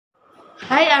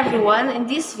Hi everyone, in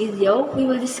this video, we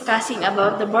will discussing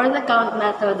about the Borda Count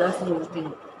method of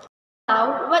voting.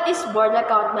 Now, what is Borda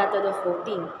Count method of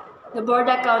voting? The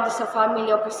Borda Count is a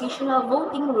family of positional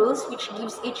voting rules which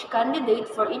gives each candidate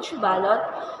for each ballot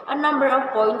a number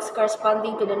of points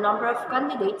corresponding to the number of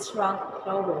candidates ranked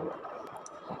lower.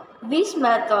 This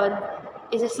method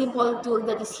is a simple tool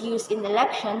that is used in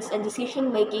elections and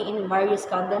decision-making in various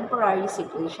contemporary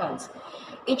situations.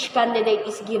 Each candidate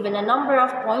is given a number of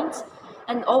points,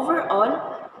 and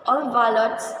overall, all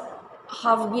ballots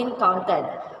have been counted.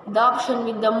 The option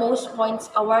with the most points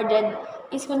awarded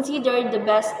is considered the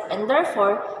best and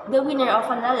therefore the winner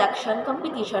of an election,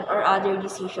 competition, or other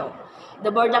decision.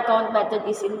 The Borda Count method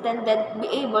is intended to be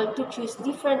able to choose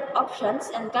different options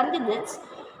and candidates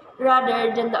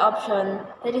rather than the option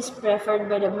that is preferred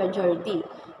by the majority.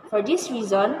 For this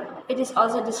reason, it is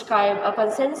also described a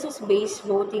consensus-based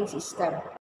voting system.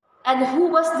 And who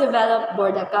was developed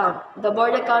Borda Count? The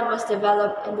Borda Count was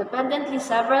developed independently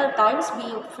several times,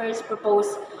 being first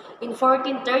proposed in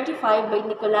 1435 by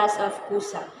Nicolas of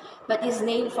Cusa, but is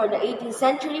named for the 18th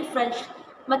century French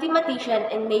mathematician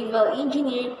and naval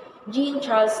engineer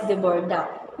Jean-Charles de Borda,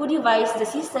 who devised the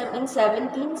system in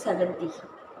 1770.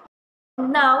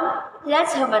 Now,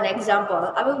 let's have an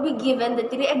example. I will be given the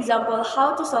three examples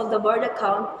how to solve the Borda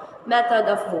Count method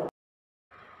of vote.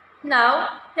 Now,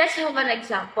 let's have an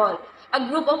example. A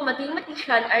group of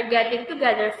mathematicians are getting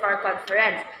together for a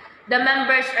conference. The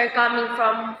members are coming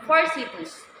from four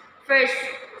cities. First,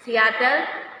 Seattle,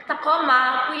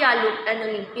 Tacoma, Puyallup, and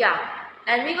Olympia.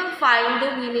 And we will find the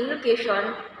winning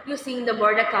location using the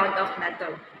Borda Count of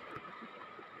method.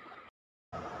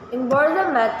 In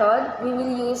Borda method, we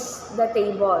will use the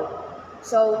table.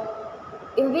 So,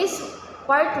 in this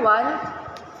part 1,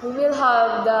 we will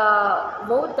have the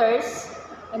voters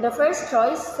and the first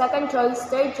choice, second choice,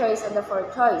 third choice, and the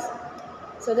fourth choice.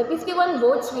 So, the 51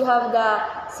 votes, we have the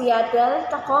Seattle,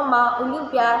 Tacoma,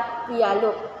 Olympia,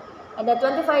 Puyallup. And the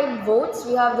 25 votes,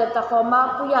 we have the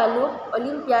Tacoma, Puyallup,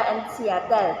 Olympia, and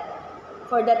Seattle.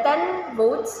 For the 10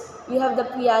 votes, we have the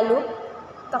Puyallup,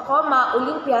 Tacoma,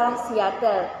 Olympia,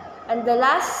 Seattle. And the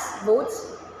last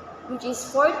votes, which is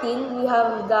 14, we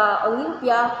have the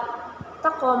Olympia,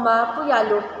 Tacoma,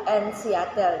 Puyallup, and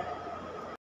Seattle.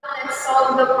 Let's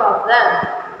solve the problem.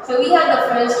 So we have the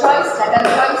first choice, second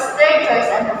choice, third choice,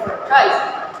 and the fourth choice.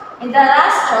 In the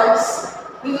last choice,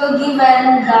 we will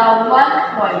given the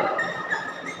 1 point.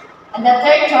 And the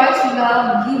third choice, we will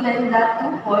have given the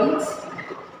 2 points.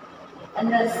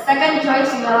 And the second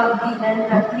choice, we will have given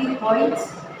the 3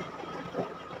 points.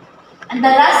 And the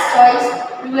last choice,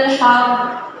 we will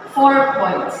have 4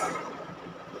 points.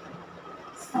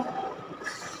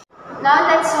 Now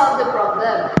let's solve the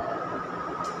problem.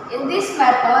 In this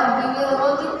method, we will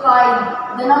multiply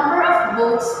the number of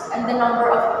votes and the number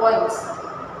of points.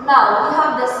 Now, we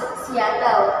have the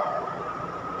Seattle.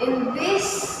 In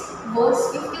this votes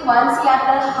 51,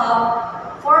 Seattle have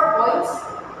 4 points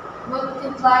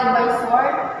multiplied by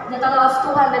 4, the total of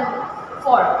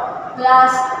 204.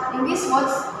 Plus, in these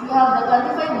votes, we have the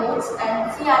 25 votes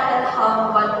and Seattle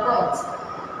have 1 point.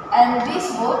 And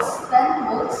these votes,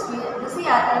 10 votes, the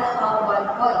Seattle have 1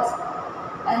 point.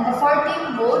 And the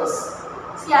 14 votes,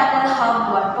 Seattle have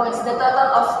 1 point. The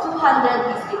total of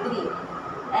 253.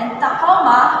 And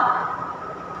Tacoma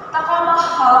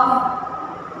have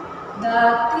the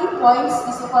 3 points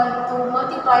is equal to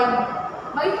multiplied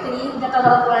by 3, the total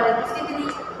of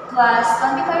 253 plus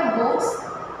 25 votes.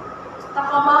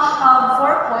 Tacoma have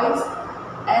 4 points,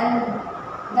 and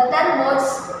the 10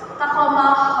 votes, Tacoma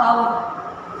have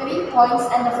 3 points,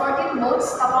 and the 14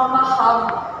 votes, Tacoma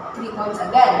have 3 points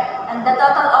again, and the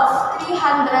total of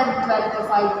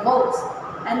 325 votes.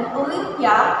 And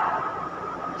Olympia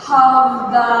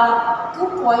have the 2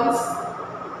 points,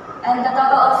 and the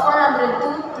total of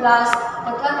 402 plus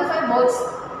the 25 votes,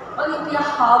 Olympia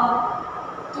have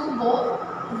 2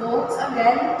 votes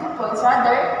again, 2 points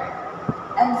rather.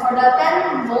 And for the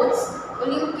 10 votes,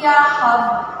 Olympia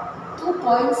have 2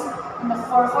 points, and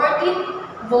for 14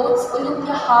 votes,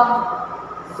 Olympia have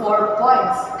 4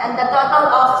 points, and the total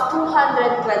of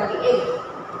 228.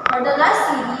 For the last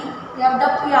city, we have the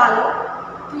Puyallup.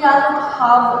 Puyallup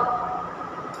have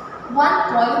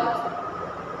 1 point,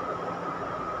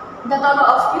 the total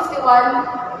of 51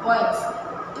 points,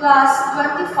 plus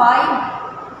 25,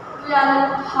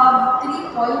 Puyallup have 3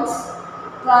 points,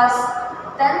 plus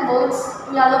 10 votes,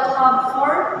 Puyallup have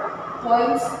 4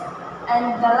 points,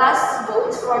 and the last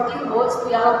votes, 14 votes,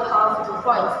 Puyallup have 2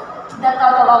 points. The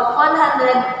total of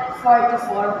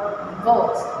 144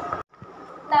 votes.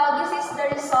 Now, this is the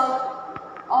result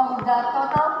of the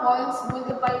total points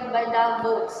multiplied by the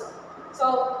votes.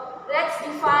 So, let's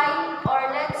define or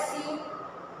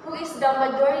is the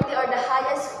majority or the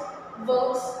highest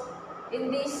votes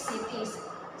in these cities?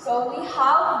 So we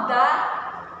have the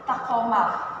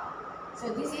Tacoma. So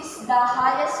this is the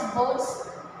highest votes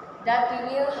that we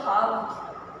will have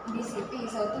in this city.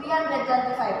 So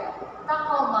 325.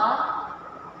 Tacoma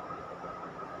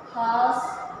has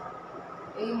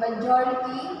a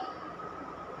majority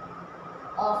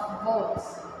of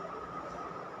votes.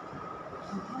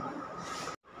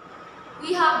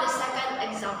 We have the second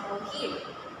example here.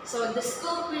 So the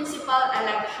school principal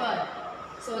election.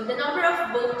 So the number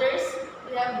of voters,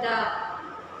 we have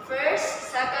the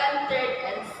first, second, third,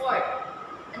 and fourth.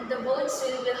 And the votes,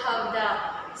 we will have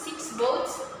the 6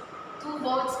 votes, 2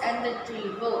 votes, and the 3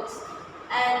 votes.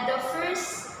 And the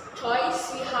first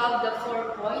choice, we have the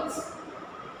 4 points.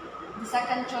 The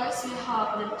second choice, we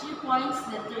have the 3 points.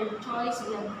 The third choice,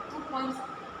 we have 2 points.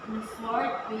 And the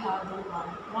fourth, we have the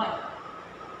 1 point.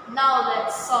 Now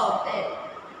let's solve it.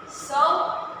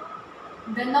 So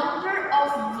the number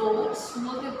of votes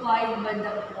multiplied by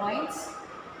the points,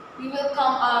 we will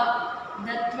come up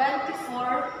the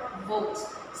 24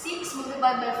 votes. 6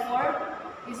 multiplied by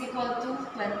 4 is equal to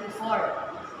 24.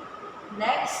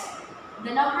 Next,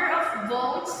 the number of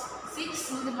votes,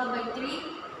 6 multiplied by 3,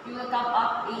 we will come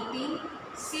up 18.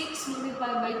 6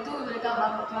 multiplied by 2 will come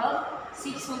up 12.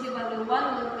 6 multiplied by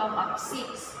 1 will come up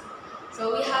 6.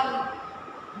 So we have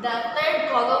the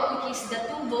third column, which is the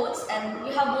 2 votes, and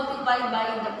we have multiplied by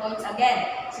the points again.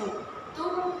 So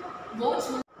 2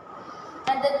 votes,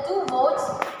 and the 2 votes,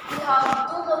 we have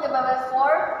 2 multiplied by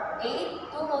 4, 8,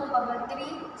 2 multiplied by 3,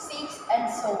 6, and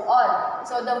so on.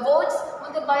 So the votes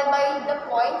multiplied by the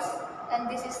points, and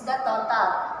this is the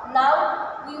total.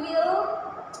 Now we will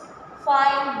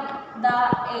find the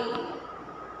A.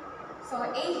 So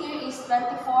A here is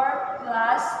 24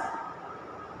 plus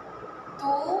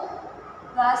 2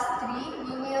 plus 3,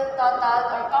 we will total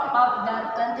or come up the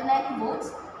 29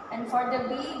 votes, and for the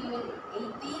B, we will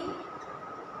 18,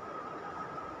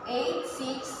 8,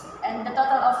 6, and the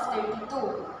total of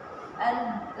 32. And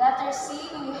letter C,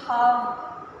 we have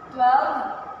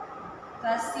 12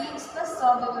 plus 6 plus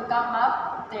 12, we will come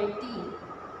up 13.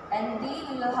 And D,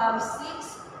 we will have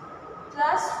 6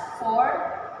 plus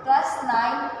 4 plus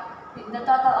 9, the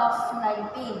total of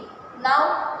 19.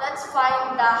 Now, let's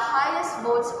find the highest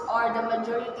votes or the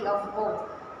majority of votes.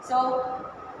 So,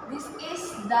 this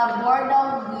is the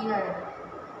Borda winner.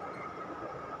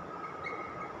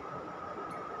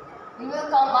 We will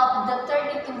come up the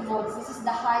 32 votes. This is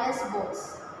the highest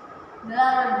votes. The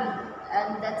letter B.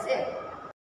 And that's it.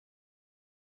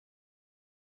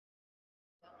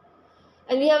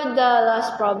 And we have the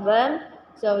last problem.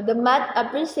 So, the Math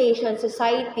Appreciation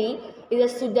Society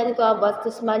is a student club at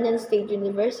Tasmanian State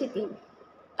University.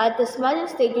 At Tasmanian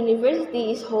State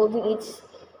University is holding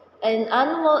an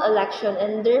annual election,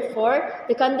 and therefore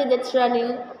the candidates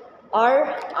running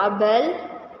are Abel,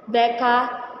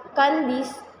 Becca,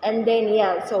 Candice, and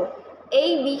Danielle. So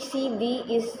A, B, C, D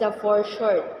is the for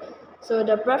short. So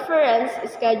the preference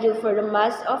schedule for the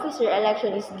mass officer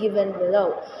election is given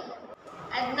below.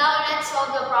 And now let's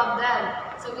solve the problem.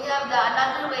 So we have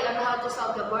another way on how to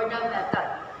solve the Borda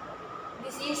method.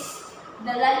 This is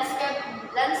the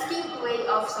landscape way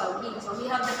of solving. So we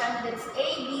have the candidates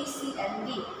A, B, C, and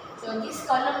D. So in this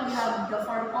column we have the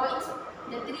 4 points,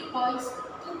 the 3 points,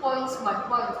 2 points, 1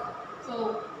 point.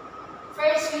 So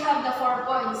first we have the 4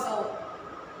 points. So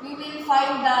we will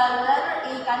find the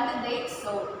letter A candidates.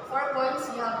 So 4 points,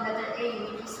 we have letter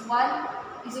A, which is 1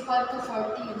 is equal to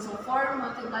 14. So 4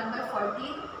 multiplied by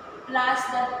 14 plus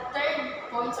the third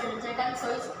points or the second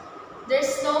choice.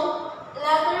 There's no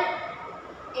letter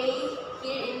A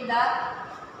here in the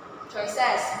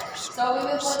choices. So we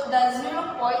will put the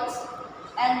 0 points,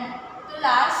 and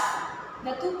plus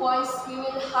the 2 points, we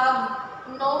will have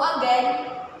no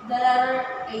again the letter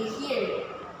A here.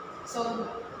 So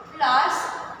plus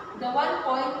the 1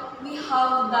 point, we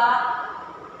have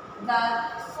the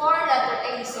 4 letter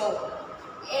A. So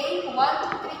A,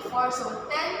 1, 2, 3, 4. So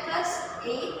 10 plus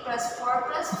 8 plus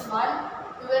 4 plus 1,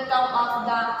 we will come up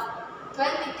the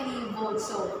 23 votes.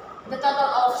 So the total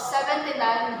of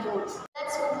 79 votes.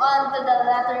 Let's move on to the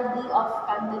letter B of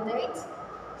candidates.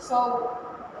 So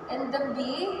in the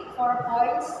B, 4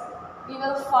 points, we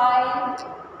will find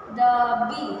the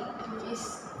B, which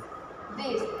is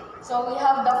this. So we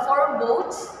have the 4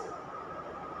 votes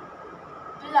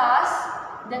plus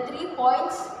the 3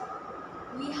 points.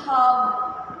 We have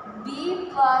B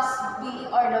plus B,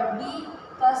 or the B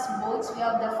plus votes. We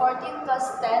have the 14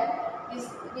 plus 10.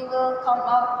 We will come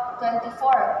up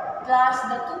 24. Plus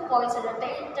the 2 points, or the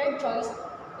third choice,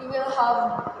 we will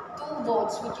have 2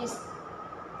 votes, which is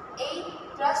 8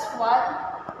 plus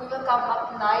 1 we will come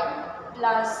up 9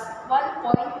 plus 1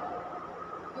 point.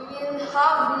 We will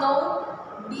have no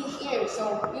B here,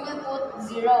 so we will put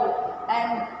 0.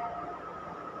 And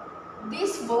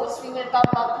these votes, we will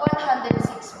come up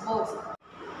 106 votes.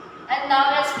 And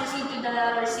now let's proceed to the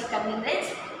letter C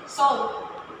candidates. So,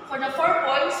 for the 4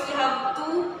 points, we have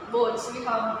 2 votes. We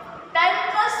have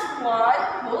 10 plus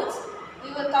 1 votes, we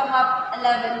will come up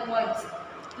 11 points.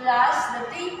 Plus the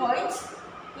 3 points,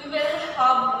 we will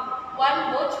have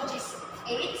 1 vote, which is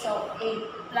 8, so 8.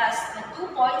 Plus the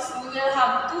 2 points, we will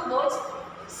have 2 votes,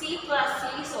 C plus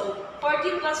C, so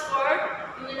 14 plus 4,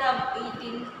 we will have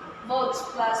 18 votes.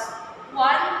 Plus 1,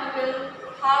 we will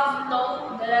have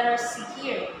no the letter C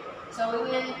here. So we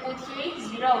will put here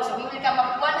 0. So we will come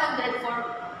up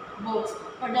 104 votes.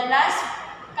 For the last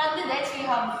candidates, we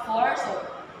have 4. So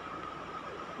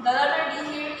the letter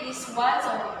D here is 1,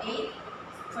 so 8.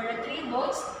 For the 3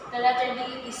 votes, the letter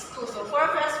D is 2. So 4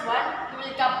 plus 1, we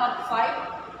will come up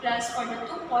 5. Plus for the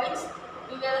 2 points,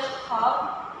 we will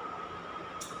have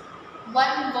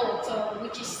 1 vote, so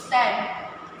which is 10.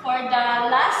 For the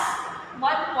last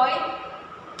 1 point,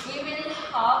 we will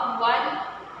have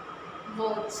 1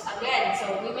 votes again.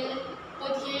 So we will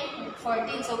put here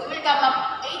 14. So we will come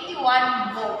up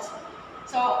 81 votes.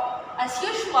 So as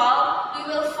usual, we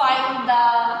will find the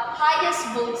highest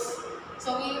votes.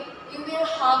 So we will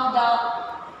have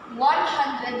the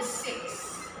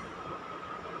 106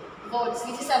 votes,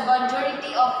 which is a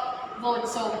majority of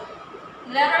votes. So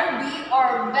letter B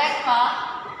or Becca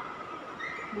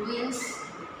wins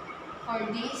for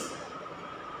these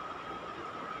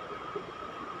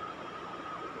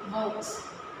votes.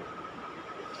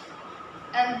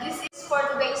 And this is for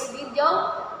today's video.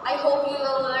 I hope you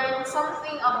will learn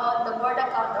something about the Borda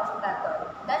Count method.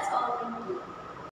 That's all. Thank you.